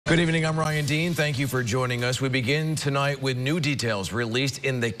Good evening, I'm Ryan Dean. Thank you for joining us. We begin tonight with new details released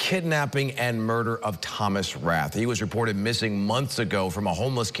in the kidnapping and murder of Thomas Rath. He was reported missing months ago from a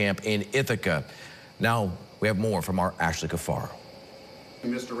homeless camp in Ithaca. Now we have more from our Ashley Cafaro.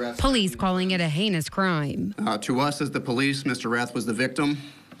 Police calling it a heinous crime. To us as the police, Mr. Rath was the victim,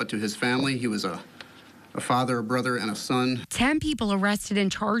 but to his family, he was a father, a brother, and a son. 10 people arrested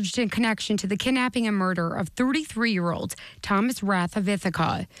and charged in connection to the kidnapping and murder of 33-year-old Thomas Rath of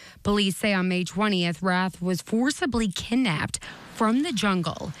Ithaca. Police say on May 20th, Rath was forcibly kidnapped from the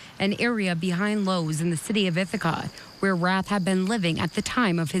jungle, an area behind Lowe's in the city of Ithaca, where Rath had been living at the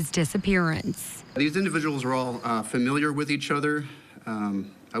time of his disappearance. These individuals were all familiar with each other.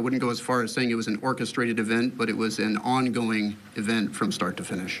 I wouldn't go as far as saying it was an orchestrated event, but it was an ongoing event from start to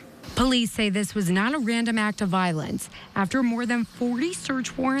finish. Police say this was not a random act of violence. After more than 40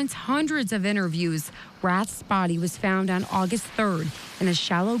 search warrants, hundreds of interviews, Rath's body was found on August 3rd in a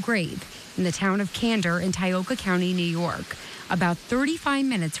shallow grave in the town of Candor in Tioga County, New York, about 35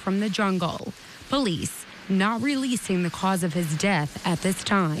 minutes from the jungle. Police not releasing the cause of his death at this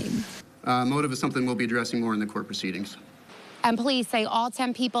time. Motive is something we'll be addressing more in the court proceedings. And police say all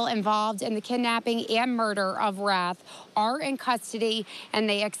 10 people involved in the kidnapping and murder of Rath are in custody, and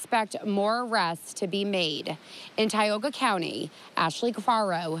they expect more arrests to be made. In Tioga County, Ashley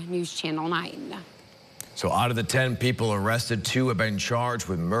Cafaro, News Channel 9. So out of the 10 people arrested, 2 have been charged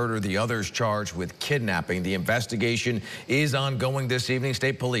with murder, the others charged with kidnapping. The investigation is ongoing this evening.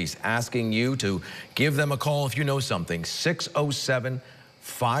 State Police asking you to give them a call if you know something.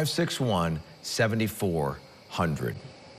 607-561-7400.